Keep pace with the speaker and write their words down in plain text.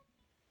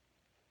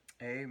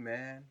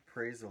Amen.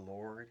 Praise the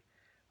Lord.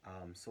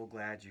 I'm so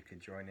glad you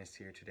could join us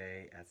here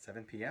today at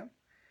 7 p.m.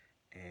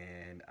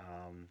 and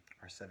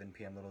our 7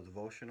 p.m. little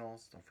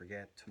devotionals. Don't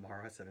forget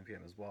tomorrow at 7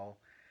 p.m. as well.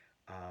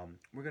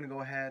 We're going to go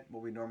ahead.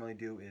 What we normally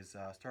do is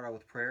start out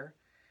with prayer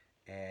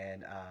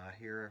and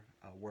hear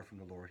a word from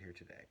the Lord here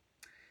today.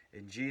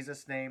 In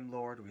Jesus' name,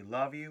 Lord, we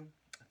love you.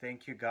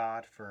 Thank you,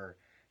 God, for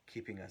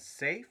keeping us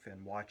safe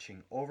and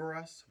watching over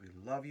us. We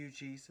love you,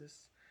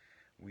 Jesus.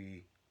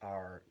 We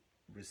are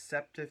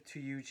receptive to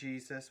you,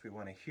 Jesus. We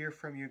want to hear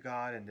from you,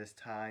 God, in this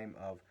time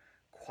of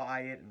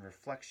quiet and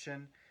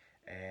reflection.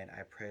 And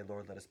I pray,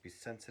 Lord, let us be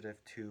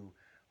sensitive to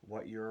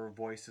what your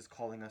voice is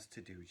calling us to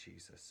do,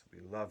 Jesus.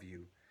 We love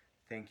you.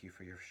 Thank you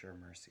for your sure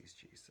mercies,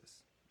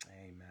 Jesus.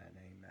 Amen.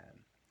 Amen.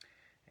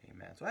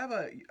 Amen. So I have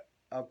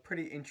a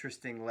pretty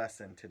interesting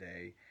lesson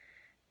today.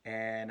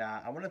 And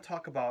I want to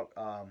talk about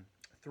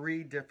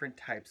three different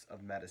types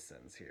of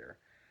medicines here.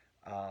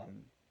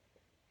 Um,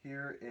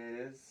 Here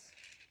is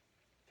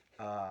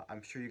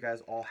I'm sure you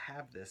guys all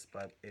have this,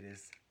 but it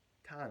is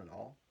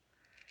Tylenol,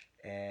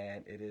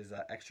 and it is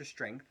extra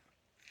strength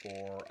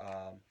for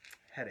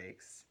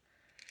headaches.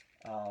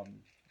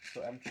 Um,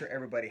 so I'm sure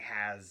everybody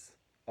has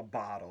a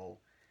bottle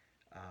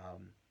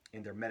um,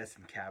 in their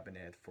medicine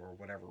cabinet for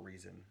whatever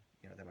reason.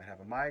 You know, they might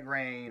have a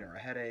migraine or a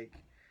headache.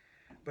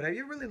 But have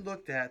you really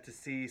looked at to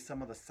see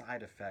some of the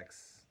side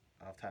effects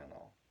of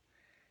Tylenol?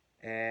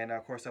 And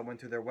of course, I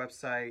went to their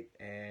website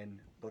and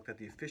looked at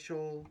the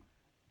official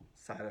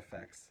side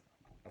effects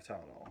of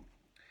Tylenol.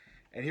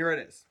 And here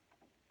it is.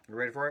 You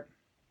ready for it?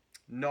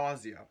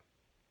 Nausea,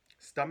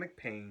 stomach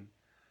pain,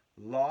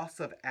 loss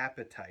of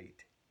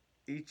appetite,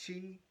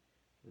 itchy,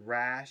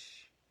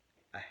 rash,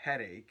 a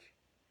headache,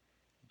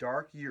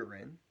 dark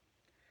urine,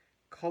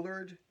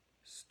 colored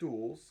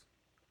stools,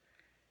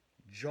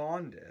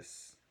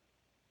 jaundice,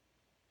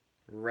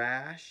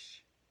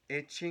 rash,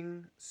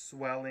 itching,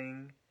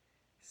 swelling,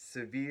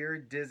 severe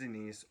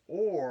dizziness,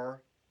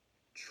 or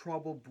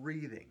trouble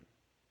breathing.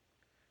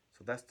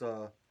 So that's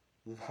the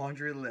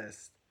laundry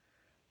list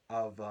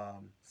of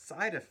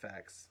side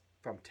effects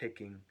from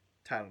taking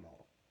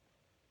Tylenol.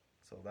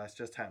 So that's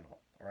just Tylenol.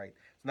 All right.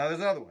 So now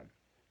there's another one.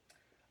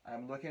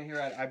 I'm looking here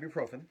at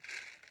ibuprofen.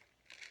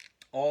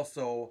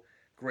 Also,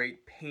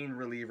 great pain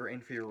reliever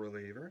and fever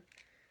reliever.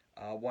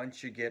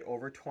 Once you get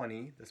over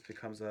 20, this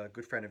becomes a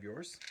good friend of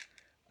yours,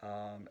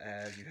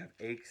 as you have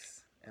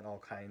aches in all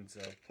kinds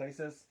of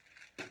places.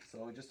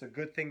 So just a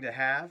good thing to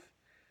have.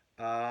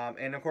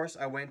 And of course,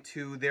 I went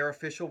to their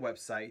official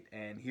website,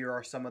 and here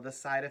are some of the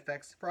side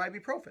effects for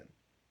ibuprofen: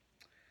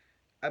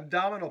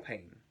 abdominal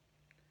pain,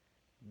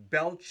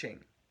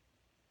 belching,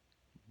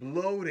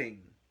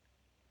 bloating,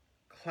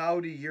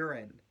 cloudy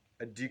urine,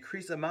 a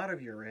decreased amount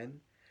of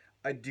urine,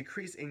 a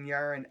decrease in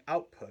urine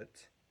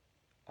output,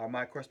 or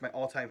of course, my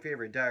all-time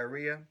favorite,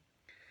 diarrhea,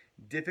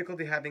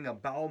 difficulty having a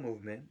bowel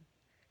movement,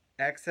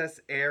 excess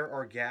air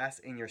or gas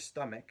in your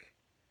stomach,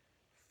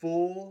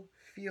 full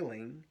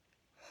feeling,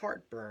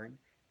 heartburn,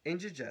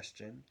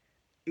 indigestion,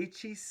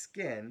 itchy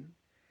skin,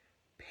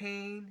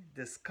 pain,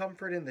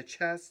 discomfort in the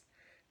chest,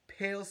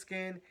 pale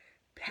skin,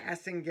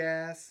 passing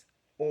gas,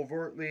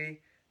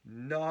 overtly,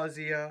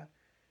 nausea,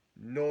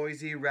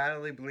 noisy,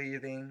 rattly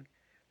breathing,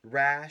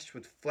 rash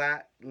with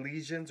flat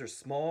lesions or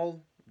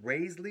small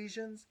raised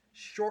lesions,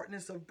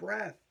 shortness of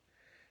breath,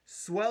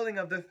 swelling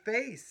of the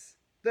face,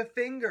 the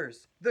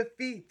fingers, the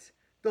feet,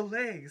 the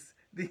legs,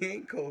 the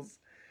ankles,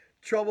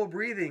 trouble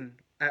breathing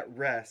at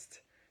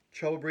rest,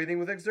 trouble breathing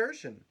with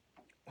exertion,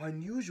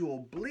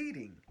 unusual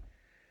bleeding,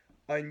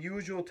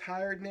 unusual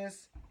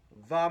tiredness,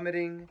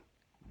 vomiting,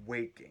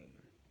 weight gain.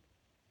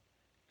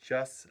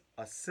 Just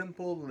a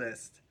simple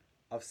list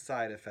of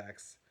side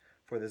effects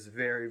for this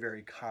very,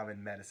 very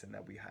common medicine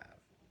that we have.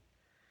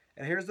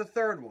 And here's the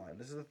third one.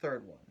 This is the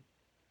third one.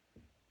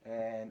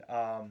 And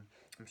I'm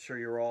sure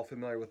you're all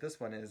familiar with this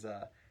one, is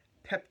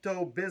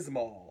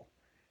Pepto-Bismol.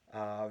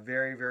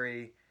 Very,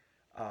 very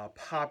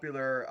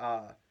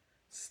popular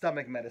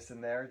stomach medicine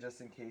there,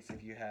 just in case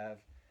if you have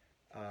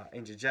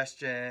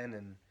indigestion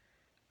and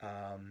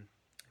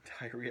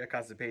diarrhea,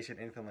 constipation,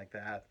 anything like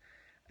that.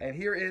 And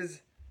here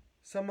is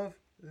some of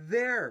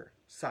their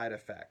side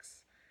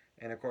effects.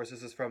 And of course,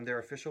 this is from their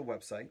official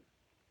website.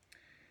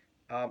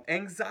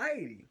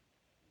 Anxiety,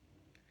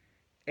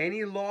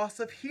 any loss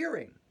of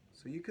hearing,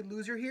 so you could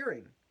lose your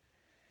hearing.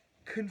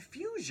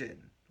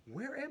 Confusion,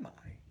 where am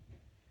I?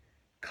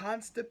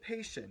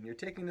 Constipation, you're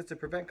taking this to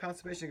prevent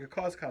constipation, it could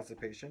cause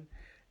constipation.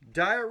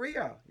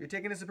 Diarrhea, you're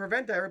taking this to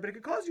prevent diarrhea, but it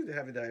could cause you to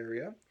have a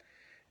diarrhea.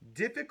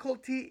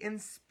 Difficulty in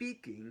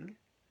speaking,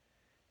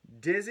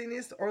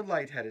 dizziness or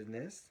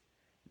lightheadedness,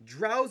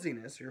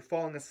 drowsiness, you're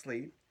falling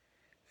asleep,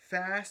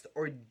 fast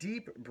or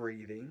deep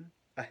breathing,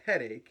 a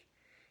headache,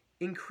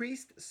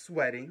 increased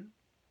sweating,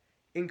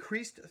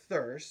 increased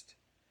thirst,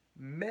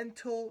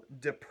 mental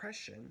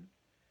depression,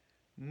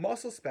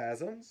 muscle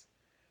spasms,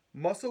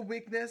 muscle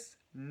weakness,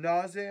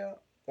 nausea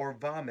or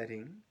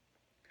vomiting,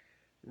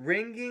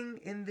 ringing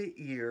in the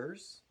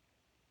ears,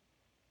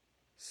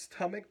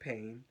 stomach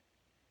pain,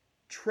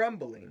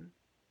 trembling,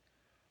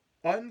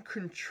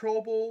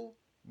 uncontrollable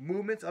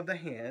movements of the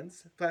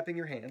hands, flapping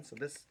your hands, so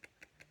this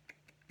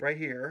right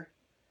here,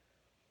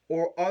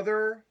 or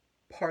other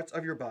parts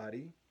of your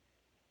body,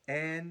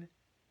 and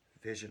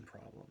vision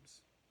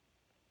problems.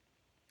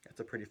 That's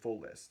a pretty full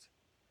list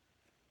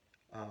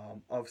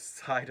of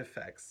side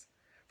effects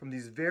from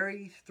these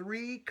very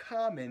three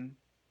common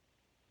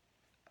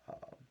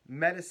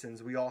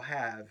medicines we all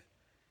have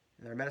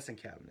in our medicine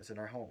cabinets in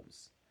our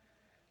homes.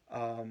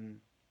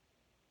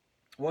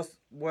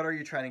 What are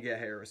you trying to get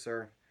here,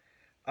 sir?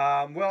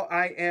 Well,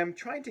 I am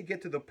trying to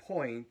get to the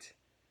point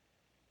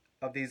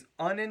of these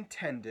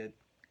unintended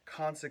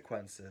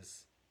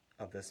consequences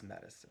of this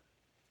medicine.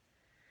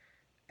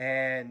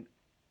 And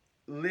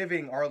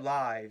living our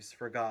lives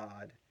for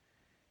God,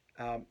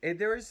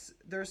 there's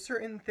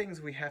certain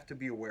things we have to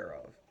be aware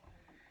of.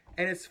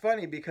 And it's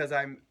funny because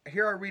I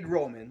read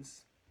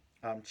Romans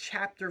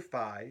chapter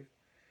 5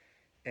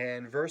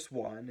 and verse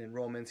 1. And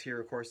Romans here,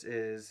 of course,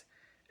 is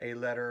a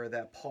letter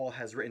that Paul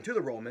has written to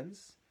the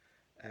Romans,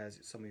 as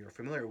some of you are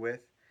familiar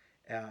with.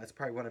 It's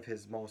probably one of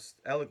his most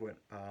eloquent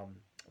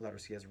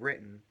letters he has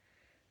written.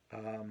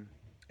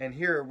 And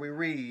here we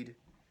read,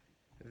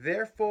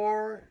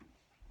 therefore,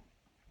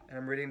 and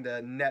I'm reading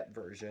the net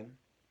version,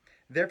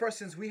 therefore,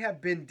 since we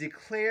have been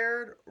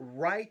declared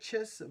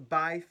righteous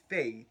by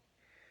faith,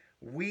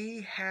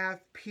 we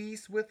have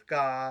peace with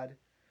God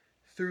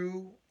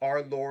through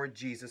our Lord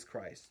Jesus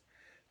Christ,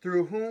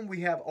 through whom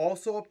we have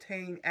also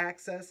obtained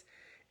access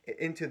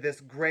into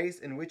this grace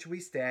in which we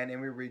stand, and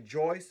we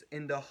rejoice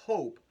in the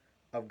hope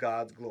of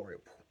God's glory.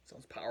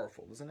 Sounds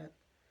powerful, doesn't it?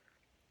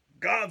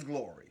 God's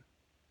glory.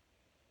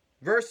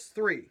 Verse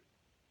 3.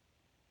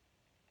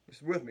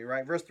 It's with me,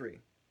 right? Verse 3.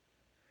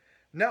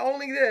 Not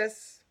only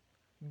this,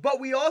 but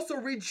we also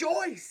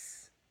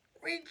rejoice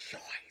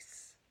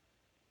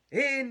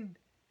in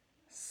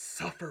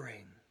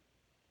suffering.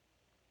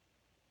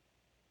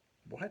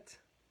 What?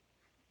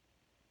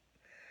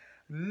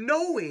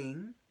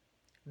 Knowing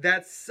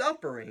that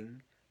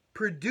suffering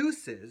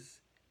produces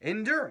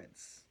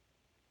endurance,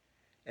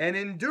 and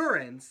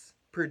endurance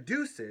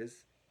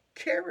produces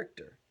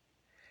character,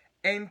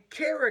 and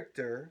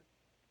character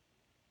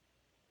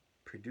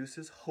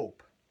produces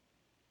hope,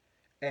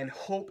 and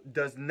hope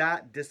does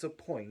not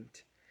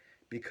disappoint,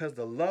 because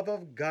the love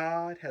of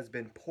God has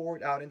been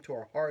poured out into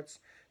our hearts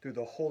through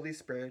the Holy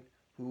Spirit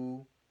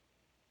who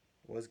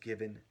was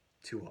given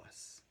to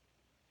us.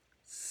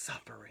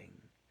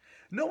 Suffering.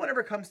 No one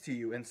ever comes to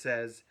you and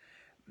says,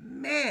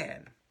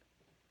 man,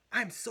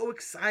 I'm so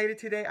excited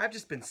today. I've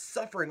just been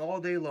suffering all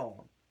day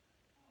long.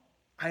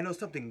 I know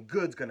something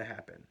good's going to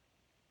happen.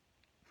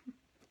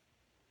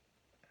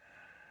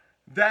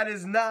 That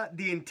is not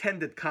the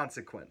intended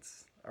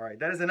consequence. All right,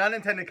 that is an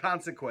unintended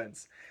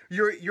consequence.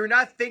 You're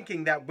not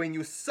thinking that when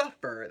you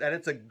suffer that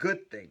it's a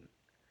good thing,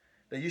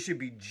 that you should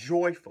be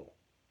joyful.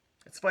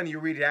 It's funny, you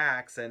read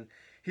Acts, and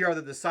here are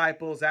the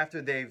disciples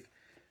after they've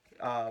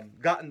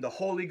gotten the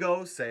Holy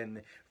Ghost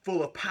and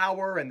full of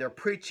power, and they're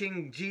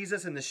preaching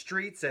Jesus in the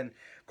streets, and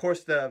of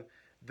course the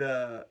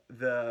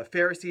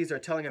Pharisees are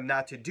telling them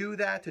not to do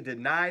that, to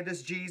deny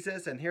this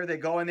Jesus, and here they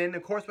go, and then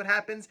of course what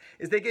happens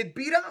is they get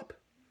beat up.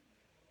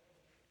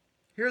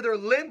 Here they're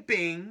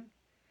limping,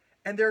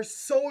 and they're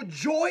so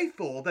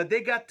joyful that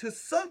they got to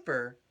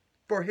suffer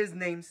for his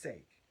name's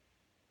sake.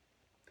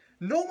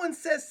 No one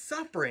says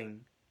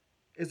suffering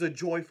is a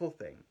joyful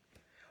thing.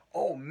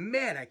 Oh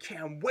man, I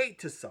can't wait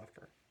to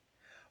suffer.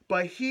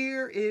 But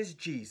here is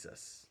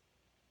Jesus.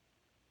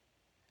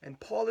 And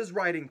Paul is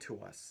writing to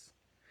us.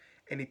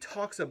 And he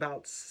talks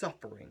about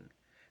suffering.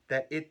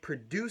 That it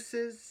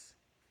produces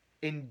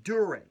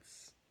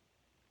endurance,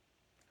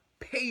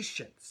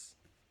 patience.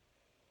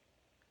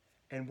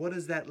 And what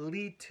does that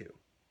lead to?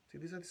 See,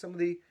 these are some of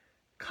the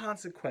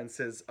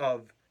consequences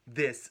of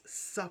this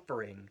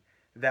suffering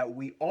that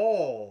we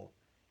all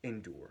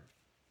endure.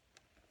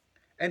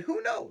 And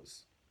who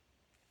knows?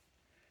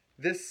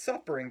 This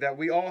suffering that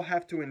we all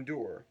have to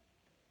endure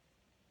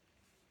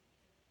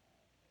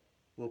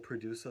will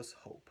produce us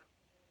hope.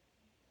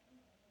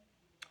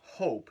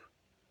 Hope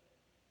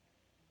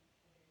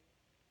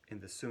in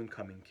the soon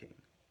coming King.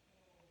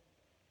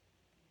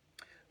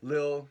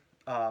 Lil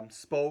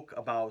spoke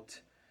about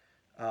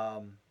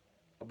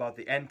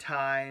the end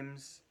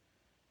times,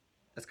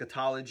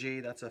 eschatology.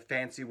 That's a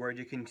fancy word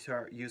you can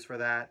use for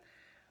that.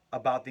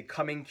 About the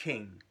coming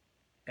King,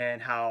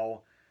 and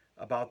how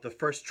about the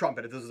first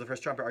trumpet. If this is the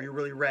first trumpet, are you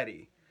really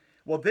ready?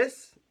 Well,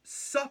 this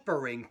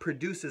suffering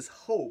produces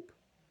hope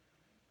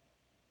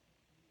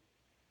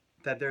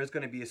that there is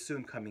going to be a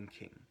soon coming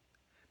King,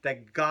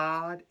 that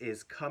God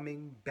is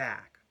coming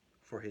back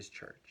for his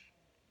church.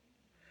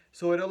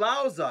 So it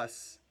allows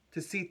us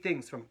to see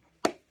things from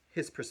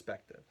his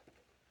perspective.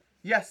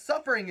 Yes,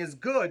 suffering is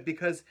good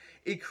because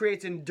it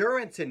creates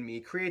endurance in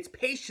me, creates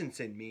patience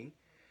in me,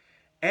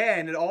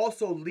 and it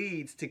also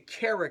leads to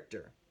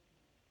character,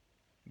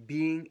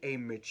 being a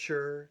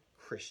mature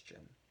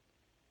Christian.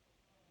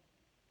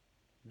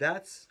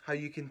 That's how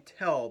you can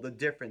tell the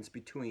difference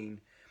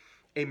between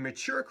a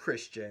mature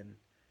Christian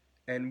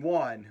and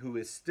one who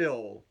is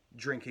still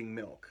drinking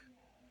milk.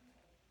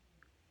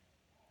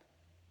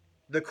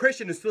 the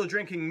Christian who's still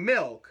drinking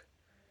milk,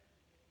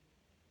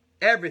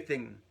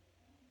 everything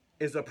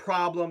is a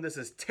problem. This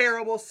is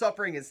terrible.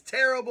 Suffering is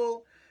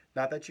terrible.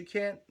 Not that you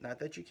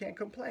can't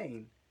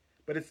complain,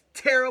 but it's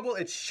terrible.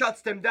 It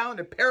shuts them down.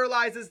 It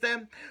paralyzes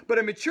them. But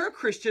a mature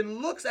Christian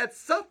looks at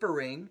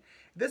suffering.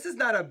 This is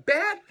not a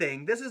bad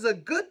thing. This is a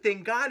good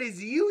thing. God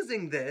is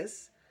using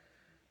this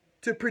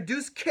to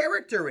produce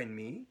character in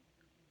me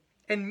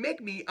and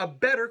make me a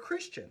better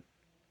Christian.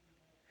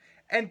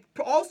 And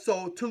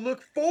also to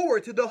look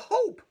forward to the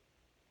hope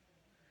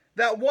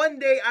that one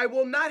day I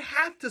will not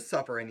have to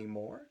suffer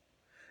anymore,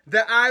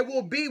 that I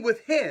will be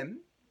with him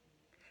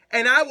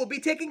and I will be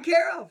taken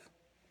care of.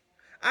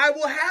 I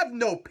will have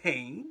no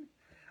pain.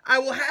 I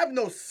will have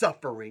no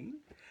suffering.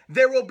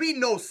 There will be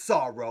no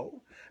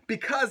sorrow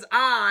because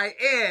I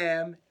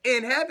am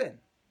in heaven.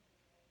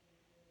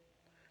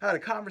 I had a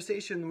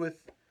conversation with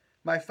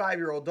my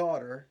 5-year-old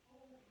daughter,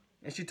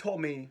 and she told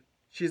me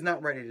she's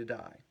not ready to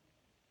die.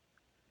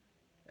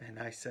 And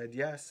I said,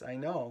 yes, I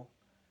know.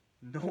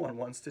 No one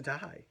wants to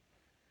die.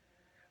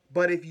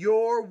 But if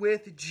you're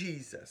with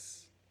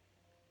Jesus,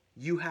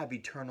 you have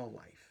eternal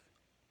life.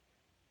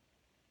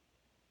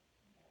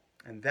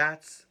 And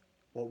that's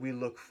what we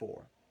look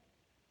for.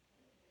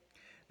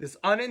 This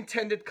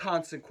unintended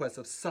consequence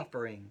of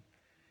suffering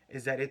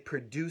is that it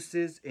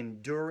produces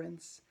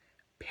endurance,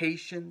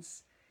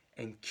 patience,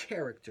 and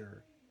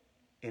character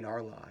in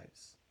our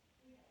lives.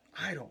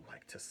 I don't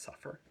like to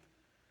suffer.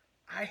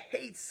 I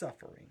hate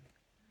suffering.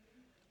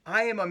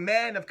 I am a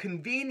man of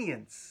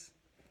convenience.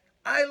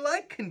 I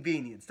like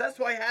convenience. That's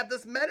why I have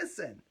this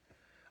medicine.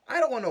 I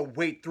don't want to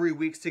wait 3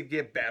 weeks to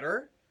get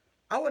better.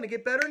 I want to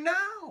get better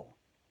now.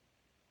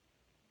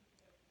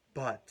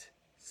 But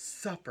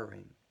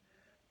suffering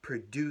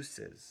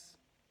produces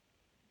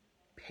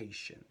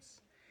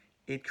patience.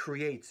 It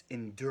creates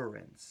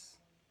endurance.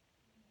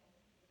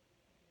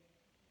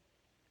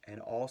 And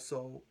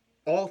also,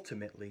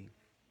 ultimately,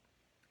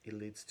 it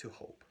leads to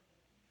hope.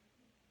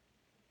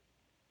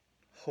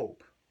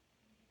 Hope.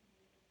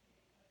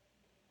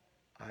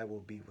 I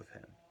will be with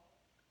him.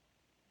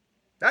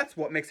 That's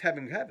what makes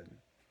heaven heaven.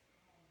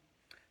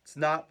 It's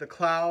not the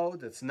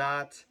cloud. It's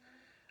not,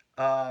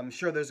 I'm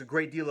sure there's a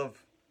great deal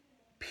of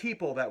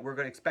people that we're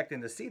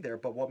expecting to see there,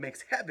 but what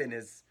makes heaven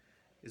is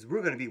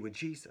we're going to be with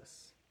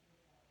Jesus.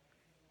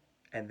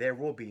 And there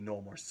will be no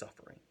more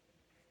suffering.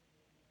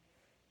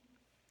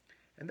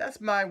 And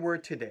that's my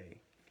word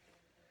today.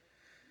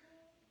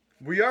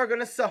 We are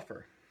going to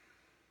suffer.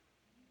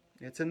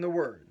 It's in the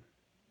word.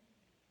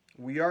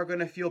 We are going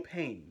to feel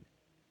pain.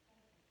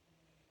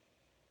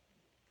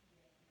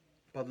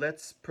 But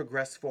let's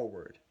progress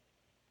forward.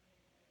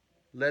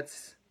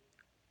 Let's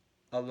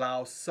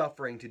allow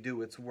suffering to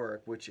do its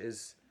work, which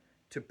is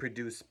to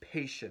produce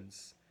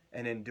patience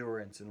and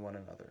endurance in one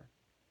another.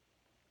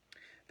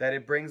 That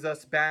it brings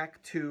us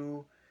back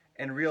to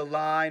and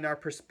realign our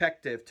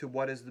perspective to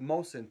what is the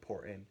most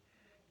important,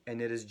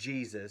 and it is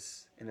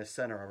Jesus in the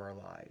center of our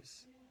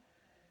lives.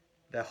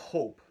 The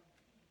hope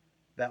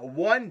that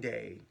one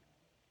day,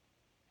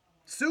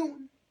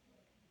 soon,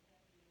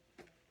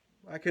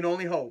 I can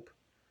only hope,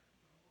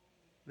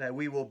 that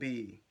we will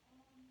be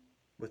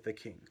with the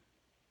King.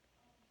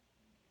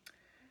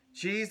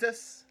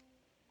 Jesus,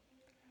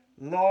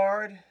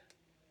 Lord,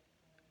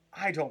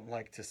 I don't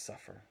like to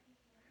suffer.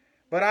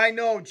 But I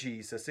know,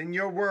 Jesus, in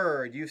your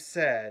word you've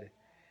said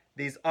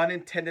these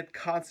unintended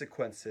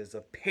consequences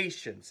of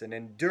patience and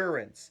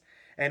endurance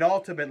and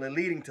ultimately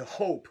leading to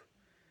hope.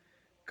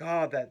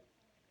 God,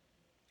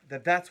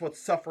 that's what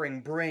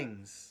suffering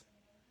brings.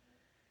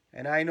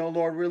 And I know,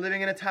 Lord, we're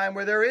living in a time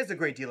where there is a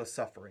great deal of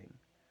suffering,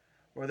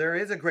 where there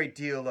is a great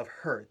deal of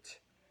hurt.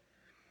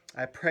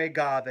 I pray,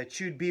 God, that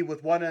you'd be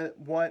with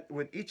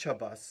with each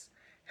of us.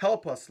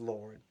 Help us,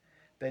 Lord,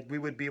 that we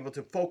would be able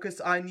to focus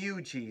on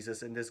you,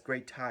 Jesus, in this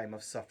great time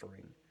of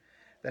suffering.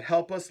 That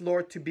help us,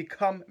 Lord, to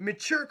become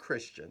mature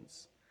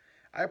Christians.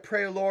 I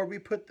pray, Lord, we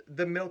put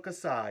the milk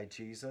aside,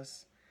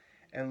 Jesus,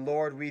 and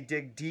Lord, we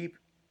dig deep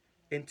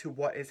into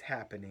what is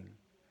happening.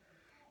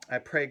 I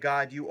pray,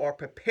 God, you are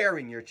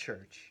preparing your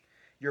church.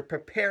 You're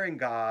preparing,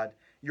 God,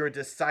 your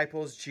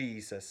disciples,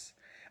 Jesus.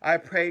 I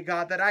pray,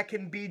 God, that I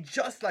can be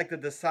just like the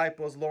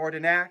disciples, Lord,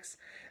 in Acts,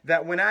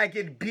 that when I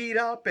get beat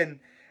up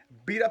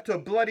to a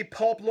bloody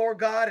pulp, Lord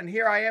God, and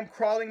here I am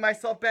crawling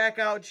myself back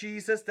out,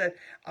 Jesus, that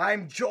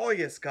I'm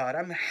joyous, God.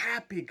 I'm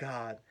happy,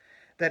 God,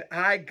 that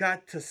I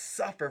got to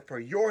suffer for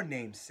your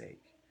name's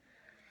sake.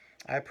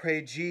 I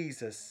pray,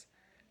 Jesus,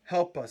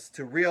 help us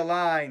to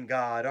realign,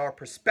 God, our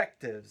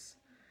perspectives,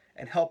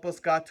 and help us,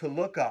 God, to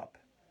look up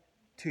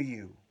to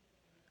you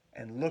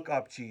and look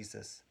up,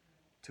 Jesus,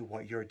 to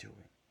what you're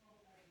doing.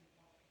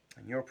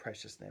 In your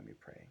precious name we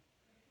pray.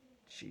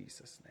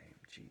 Jesus' name,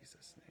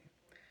 Jesus' name.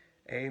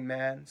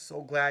 Amen.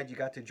 So glad you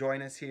got to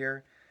join us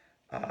here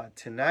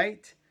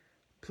tonight.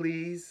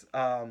 Please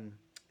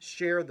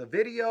share the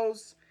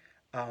videos.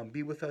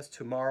 Be with us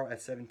tomorrow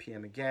at 7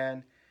 p.m.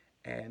 again.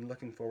 And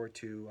looking forward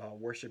to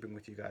worshiping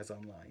with you guys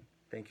online.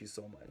 Thank you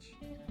so much.